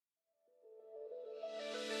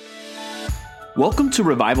Welcome to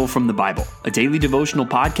Revival from the Bible, a daily devotional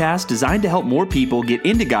podcast designed to help more people get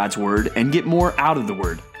into God's Word and get more out of the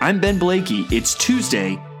Word. I'm Ben Blakey. It's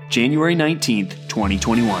Tuesday, January 19th,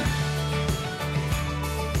 2021.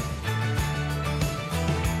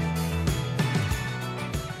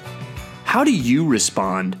 How do you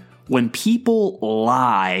respond when people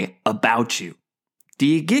lie about you? Do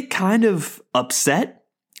you get kind of upset?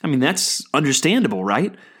 I mean, that's understandable,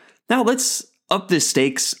 right? Now let's up the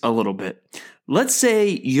stakes a little bit. Let's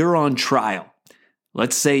say you're on trial.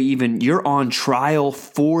 Let's say even you're on trial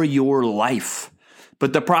for your life,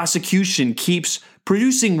 but the prosecution keeps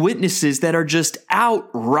producing witnesses that are just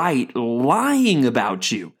outright lying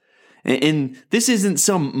about you. And this isn't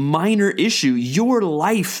some minor issue. Your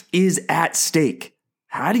life is at stake.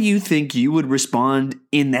 How do you think you would respond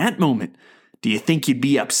in that moment? Do you think you'd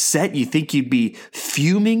be upset? You think you'd be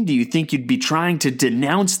fuming? Do you think you'd be trying to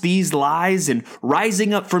denounce these lies and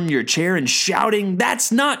rising up from your chair and shouting,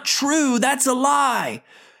 "That's not true, that's a lie"?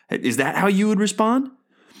 Is that how you would respond?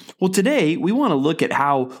 Well, today we want to look at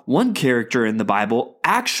how one character in the Bible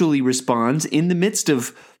actually responds in the midst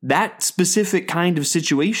of that specific kind of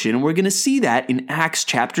situation. And we're going to see that in Acts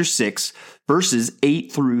chapter 6, verses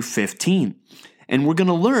 8 through 15. And we're going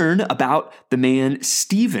to learn about the man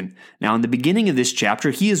Stephen. Now, in the beginning of this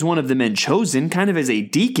chapter, he is one of the men chosen kind of as a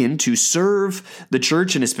deacon to serve the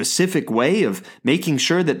church in a specific way of making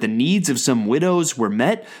sure that the needs of some widows were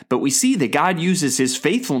met. But we see that God uses his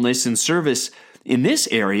faithfulness and service in this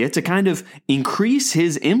area to kind of increase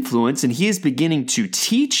his influence, and he is beginning to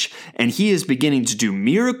teach, and he is beginning to do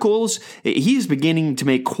miracles. He is beginning to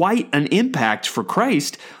make quite an impact for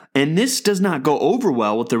Christ, and this does not go over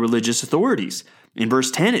well with the religious authorities. In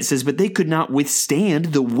verse 10, it says, "But they could not withstand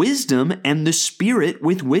the wisdom and the spirit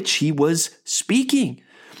with which he was speaking."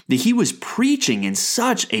 That he was preaching in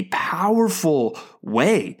such a powerful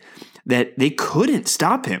way that they couldn't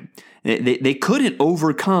stop him. They couldn't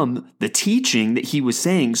overcome the teaching that he was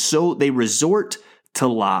saying, so they resort to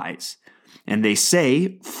lies. And they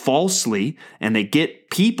say falsely, and they get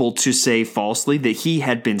people to say falsely that he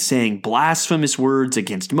had been saying blasphemous words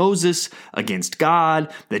against Moses, against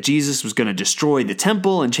God, that Jesus was going to destroy the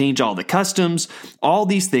temple and change all the customs. All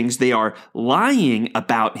these things, they are lying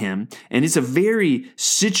about him. And it's a very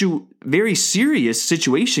serious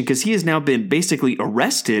situation because he has now been basically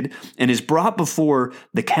arrested and is brought before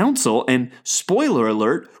the council. And spoiler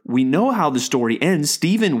alert, we know how the story ends.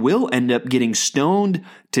 Stephen will end up getting stoned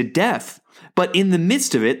to death. But in the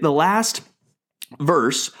midst of it, the last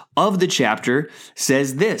verse of the chapter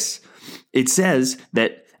says this. It says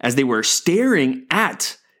that as they were staring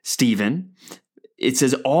at Stephen, it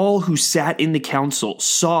says, all who sat in the council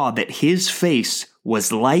saw that his face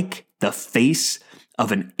was like the face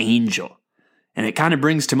of an angel. And it kind of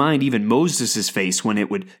brings to mind even Moses' face when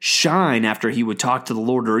it would shine after he would talk to the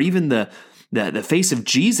Lord, or even the face of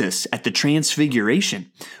Jesus at the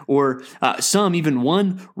transfiguration. Or even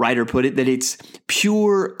one writer put it that it's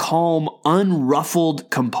pure, calm, unruffled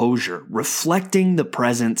composure, reflecting the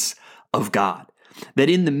presence of God. That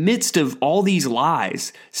in the midst of all these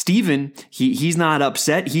lies, Stephen, he's not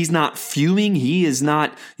upset, he's not fuming, he is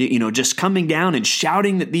not, just coming down and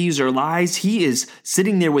shouting that these are lies. He is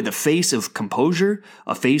sitting there with a face of composure,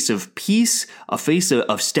 a face of peace, a face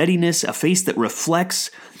of steadiness, a face that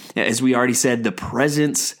reflects, as we already said, the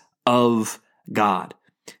presence of God.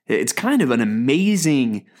 It's kind of an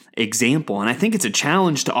amazing example, and I think it's a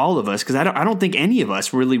challenge to all of us because I don't think any of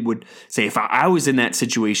us really would say, if I was in that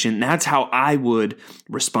situation, that's how I would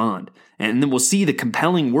respond. And then we'll see the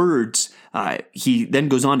compelling words he then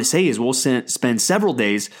goes on to say as we'll spend several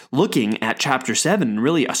days looking at chapter 7, and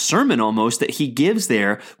really a sermon almost that he gives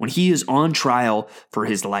there when he is on trial for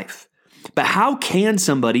his life. But how can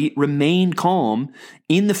somebody remain calm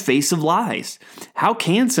in the face of lies? How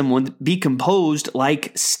can someone be composed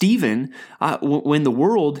like Stephen when the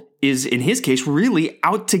world is, in his case, really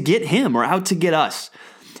out to get him or out to get us?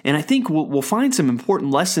 And I think we'll find some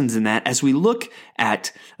important lessons in that as we look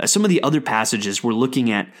at some of the other passages we're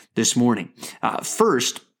looking at this morning.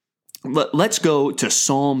 First, let's go to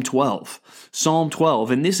Psalm 12. Psalm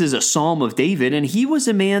 12, and this is a psalm of David, and he was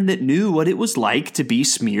a man that knew what it was like to be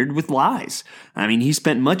smeared with lies. I mean, he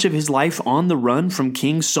spent much of his life on the run from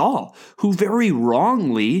King Saul, who very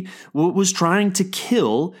wrongly was trying to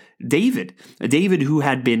kill David. David who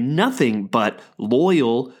had been nothing but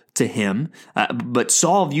loyal to him, but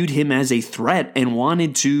Saul viewed him as a threat and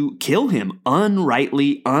wanted to kill him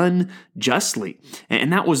unrightly, unjustly.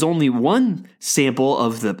 And that was only one sample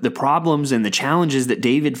of the problems and the challenges that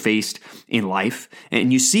David faced in life.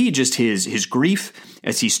 And you see just his grief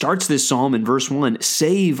as he starts this psalm in verse 1,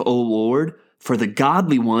 "Save, O Lord, for the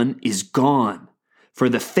godly one is gone, for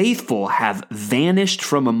the faithful have vanished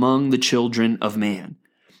from among the children of man.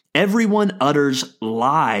 Everyone utters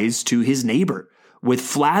lies to his neighbor. With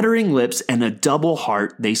flattering lips and a double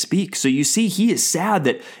heart they speak. So you see, he is sad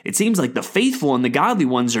that it seems like the faithful and the godly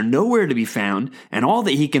ones are nowhere to be found, and all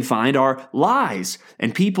that he can find are lies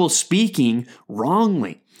and people speaking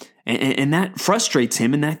wrongly. And that frustrates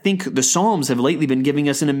him. And I think the Psalms have lately been giving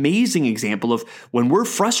us an amazing example of when we're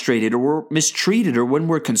frustrated or we're mistreated or when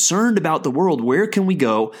we're concerned about the world, where can we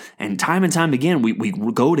go? And time again, we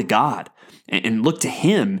go to God and look to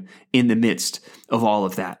him in the midst of all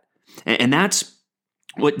of that. And that's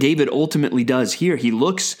what David ultimately does here. He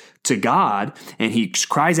looks to God and he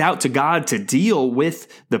cries out to God to deal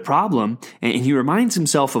with the problem. And he reminds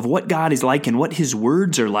himself of what God is like and what his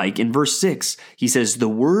words are like. In verse 6, he says, "The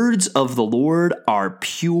words of the Lord are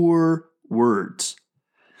pure words,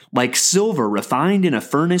 like silver refined in a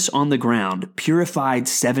furnace on the ground, purified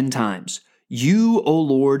 7 times. You, O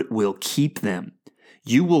Lord, will keep them.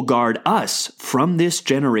 You will guard us from this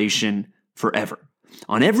generation forever.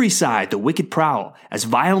 On every side, the wicked prowl, as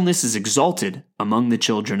vileness is exalted among the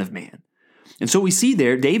children of man." And so we see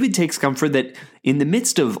there, David takes comfort that in the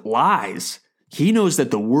midst of lies, he knows that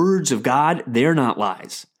the words of God, they're not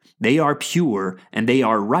lies. They are pure and they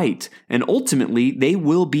are right. And ultimately, they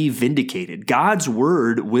will be vindicated. God's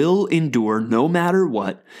word will endure no matter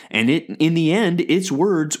what. And in the end, its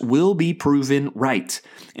words will be proven right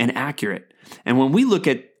and accurate. And when we look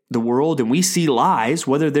at the world and we see lies,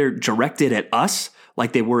 whether they're directed at us,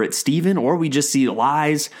 like they were at Stephen, or we just see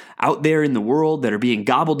lies out there in the world that are being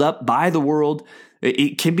gobbled up by the world,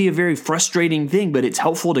 it can be a very frustrating thing, but it's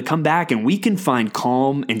helpful to come back and we can find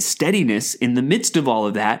calm and steadiness in the midst of all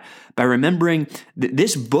of that by remembering that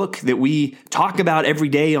this book that we talk about every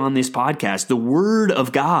day on this podcast, the Word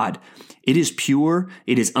of God, it is pure,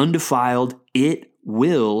 it is undefiled, it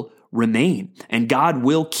will remain. And God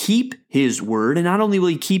will keep his word. And not only will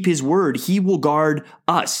he keep his word, he will guard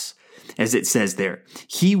us. As it says there,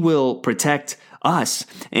 he will protect us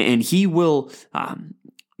and he will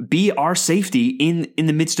be our safety in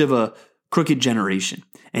the midst of a crooked generation.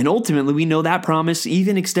 And ultimately, we know that promise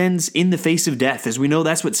even extends in the face of death, as we know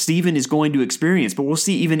that's what Stephen is going to experience. But we'll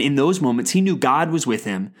see even in those moments, he knew God was with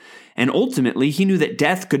him. And ultimately, he knew that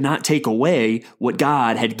death could not take away what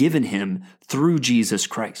God had given him through Jesus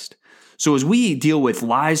Christ. So as we deal with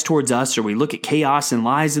lies towards us, or we look at chaos and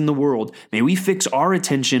lies in the world, may we fix our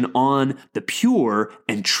attention on the pure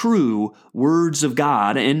and true words of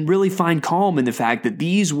God and really find calm in the fact that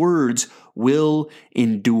these words will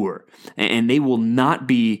endure and they will not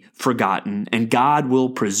be forgotten, and God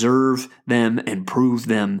will preserve them and prove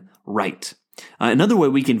them right. Another way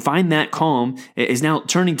we can find that calm is now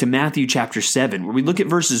turning to Matthew chapter 7, where we look at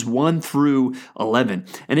verses 1 through 11.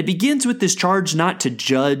 And it begins with this charge not to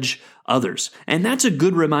judge others. And that's a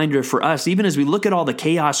good reminder for us, even as we look at all the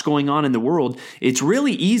chaos going on in the world. It's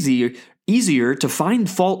really easier to find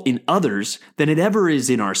fault in others than it ever is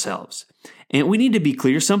in ourselves. And we need to be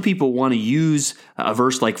clear. Some people want to use a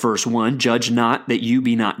verse like verse 1, "Judge not that you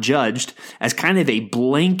be not judged," as kind of a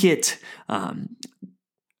blanket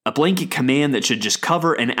command that should just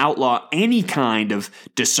cover and outlaw any kind of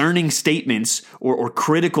discerning statements or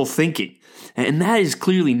critical thinking. And that is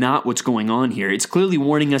clearly not what's going on here. It's clearly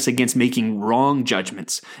warning us against making wrong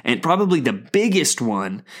judgments. And probably the biggest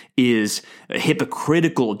one is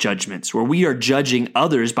hypocritical judgments, where we are judging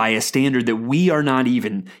others by a standard that we are not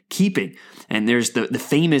even keeping. And there's the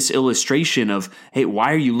famous illustration of, hey,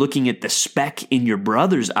 why are you looking at the speck in your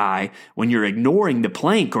brother's eye when you're ignoring the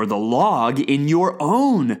plank or the log in your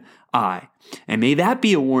own eye? And may that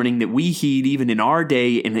be a warning that we heed even in our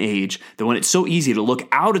day and age, that when it's so easy to look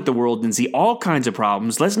out at the world and see all kinds of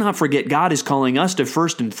problems, let's not forget God is calling us to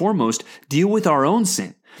first and foremost deal with our own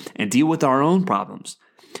sin and deal with our own problems.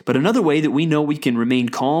 But another way that we know we can remain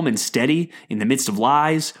calm and steady in the midst of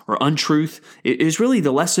lies or untruth is really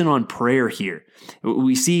the lesson on prayer here.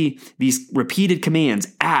 We see these repeated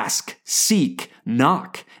commands: ask, seek,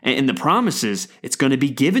 knock. And the promises, it's going to be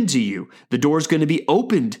given to you. The door is going to be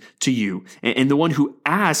opened to you. And the one who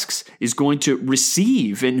asks is going to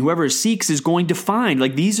receive. And whoever seeks is going to find.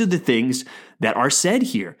 Like, these are the things that are said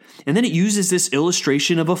here. And then it uses this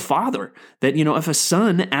illustration of a father that, if a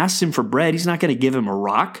son asks him for bread, he's not going to give him a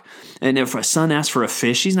rock. And if a son asks for a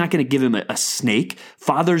fish, he's not going to give him a snake.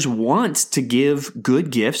 Fathers want to give good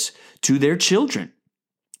gifts to their children.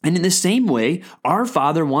 And in the same way, our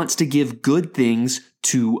Father wants to give good things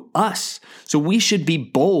to us. So we should be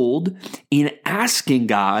bold in asking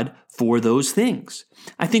God for those things.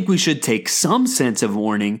 I think we should take some sense of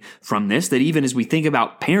warning from this, that even as we think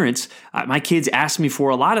about parents, my kids ask me for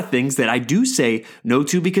a lot of things that I do say no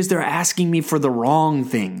to because they're asking me for the wrong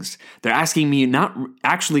things. They're asking me not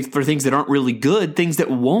actually for things that aren't really good, things that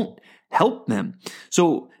won't help them.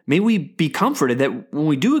 So may we be comforted that when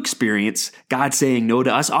we do experience God saying no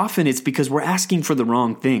to us, often it's because we're asking for the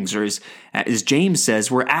wrong things, or as James says,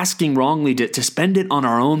 we're asking wrongly to spend it on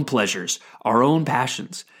our own pleasures, our own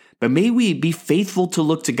passions. But may we be faithful to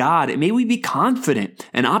look to God, and may we be confident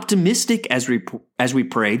and optimistic as we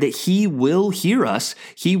pray that He will hear us,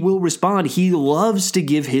 He will respond. He loves to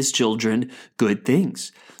give His children good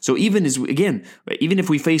things. So even if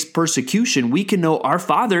we face persecution, we can know our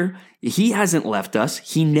Father, He hasn't left us.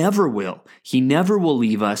 He never will. He never will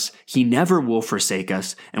leave us. He never will forsake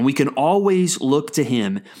us. And we can always look to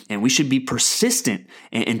Him, and we should be persistent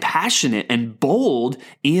and passionate and bold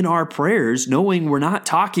in our prayers, knowing we're not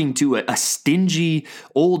talking to a stingy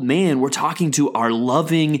old man. We're talking to our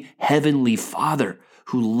loving Heavenly Father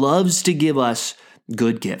who loves to give us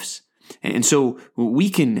good gifts. And so we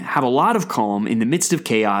can have a lot of calm in the midst of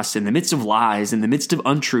chaos, in the midst of lies, in the midst of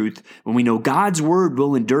untruth, when we know God's word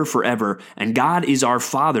will endure forever, and God is our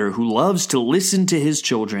Father who loves to listen to His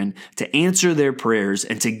children, to answer their prayers,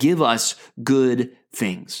 and to give us good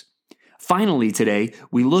things. Finally, today,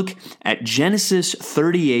 we look at Genesis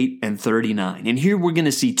 38 and 39. And here we're going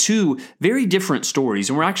to see two very different stories.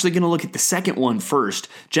 And we're actually going to look at the second one first,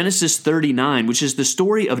 Genesis 39, which is the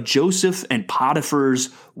story of Joseph and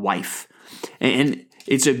Potiphar's wife. And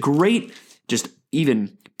it's a great, just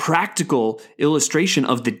even practical illustration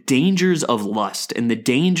of the dangers of lust and the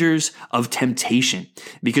dangers of temptation,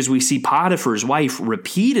 because we see Potiphar's wife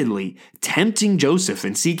repeatedly tempting Joseph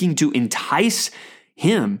and seeking to entice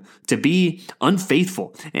him to be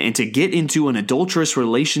unfaithful and to get into an adulterous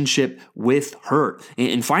relationship with her.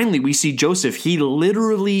 And finally, we see Joseph, he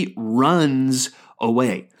literally runs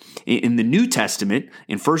away. In the New Testament,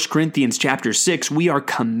 in 1 Corinthians chapter 6, we are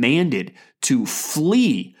commanded to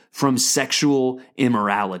flee from sexual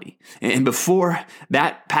immorality. And before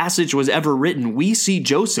that passage was ever written, we see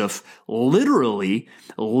Joseph literally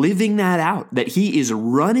living that out, that he is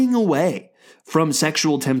running away from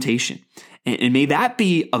sexual temptation. And may that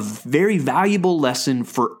be a very valuable lesson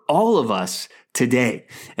for all of us today.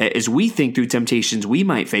 As we think through temptations we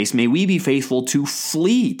might face, may we be faithful to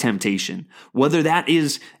flee temptation, whether that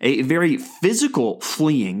is a very physical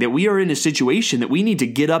fleeing, that we are in a situation that we need to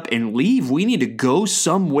get up and leave, we need to go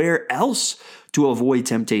somewhere else to avoid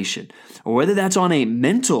temptation, or whether that's on a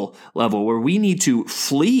mental level where we need to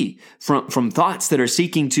flee from thoughts that are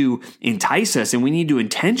seeking to entice us, and we need to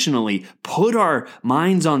intentionally put our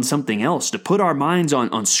minds on something else, to put our minds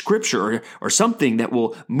on Scripture or something that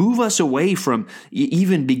will move us away from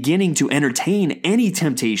even beginning to entertain any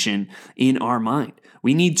temptation in our mind.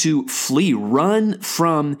 We need to flee, run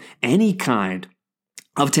from any kind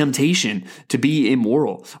of temptation to be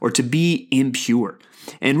immoral or to be impure.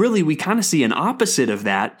 And really, we kind of see an opposite of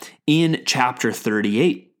that in chapter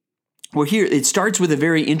 38. Well, here it starts with a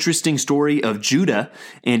very interesting story of Judah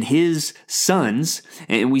and his sons,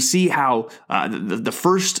 and we see how the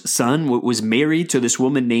first son was married to this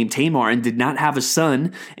woman named Tamar and did not have a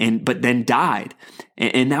son, but then died.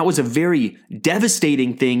 And that was a very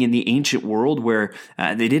devastating thing in the ancient world, where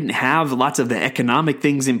they didn't have lots of the economic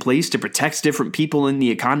things in place to protect different people in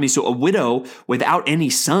the economy. So a widow without any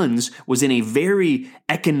sons was in a very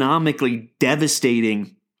economically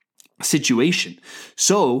devastating situation.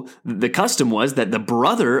 So the custom was that the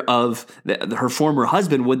brother of her former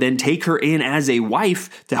husband would then take her in as a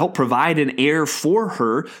wife to help provide an heir for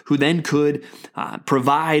her, who then could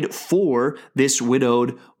provide for this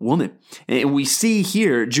widowed woman. And we see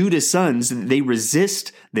here Judah's sons, they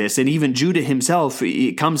resist this, and even Judah himself,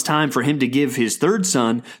 it comes time for him to give his third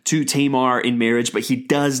son to Tamar in marriage, but he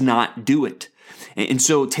does not do it. And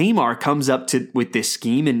so Tamar comes up with this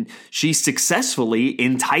scheme, and she successfully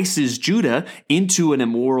entices Judah into an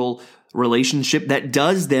immoral relationship that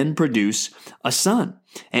does then produce a son.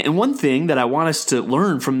 And one thing that I want us to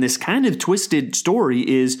learn from this kind of twisted story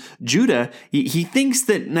is Judah, he thinks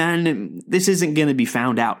that this isn't going to be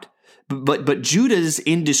found out. But Judah's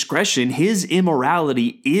indiscretion, his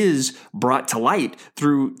immorality, is brought to light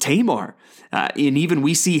through Tamar. And even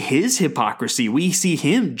we see his hypocrisy. We see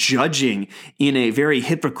him judging in a very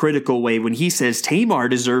hypocritical way when he says Tamar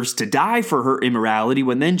deserves to die for her immorality,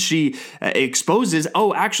 when then she exposes,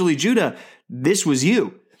 oh, actually, Judah, this was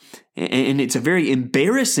you. And it's a very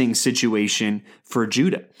embarrassing situation for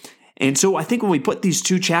Judah. And so I think when we put these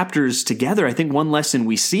two chapters together, I think one lesson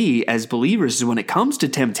we see as believers is when it comes to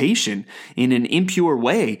temptation in an impure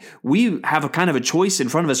way, we have a kind of a choice in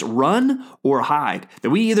front of us, run or hide. That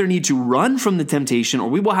we either need to run from the temptation or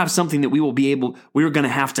we will have something that we're going to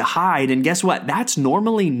have to hide. And guess what? That's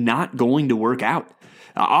normally not going to work out.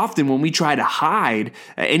 Often when we try to hide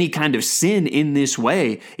any kind of sin in this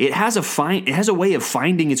way, it has a way of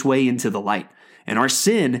finding its way into the light. And our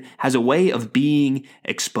sin has a way of being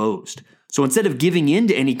exposed. So instead of giving in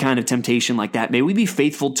to any kind of temptation like that, may we be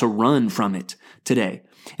faithful to run from it today.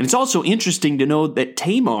 And it's also interesting to know that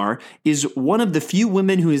Tamar is one of the few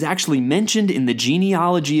women who is actually mentioned in the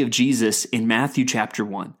genealogy of Jesus in Matthew chapter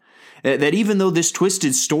 1. That even though this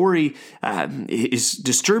twisted story is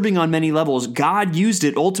disturbing on many levels, God used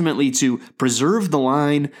it ultimately to preserve the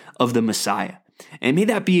line of the Messiah. And may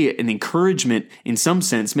that be an encouragement in some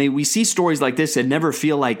sense. May we see stories like this and never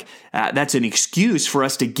feel like that's an excuse for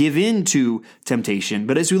us to give in to temptation.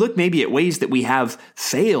 But as we look maybe at ways that we have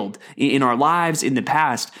failed in our lives in the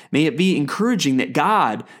past, may it be encouraging that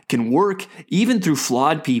God can work even through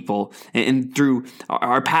flawed people and through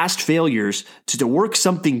our past failures to work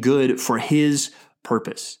something good for His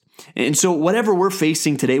purpose. And so whatever we're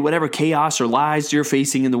facing today, whatever chaos or lies you're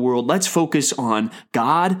facing in the world, let's focus on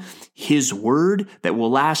God, His word that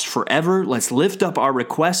will last forever. Let's lift up our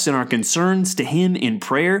requests and our concerns to Him in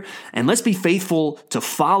prayer, and let's be faithful to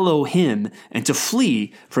follow Him and to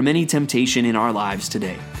flee from any temptation in our lives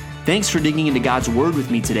today. Thanks for digging into God's Word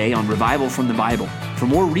with me today on Revival from the Bible. For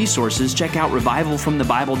more resources, check out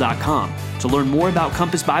revivalfromthebible.com. To learn more about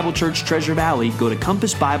Compass Bible Church Treasure Valley, go to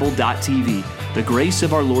compassbible.tv. The grace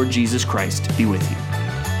of our Lord Jesus Christ be with you.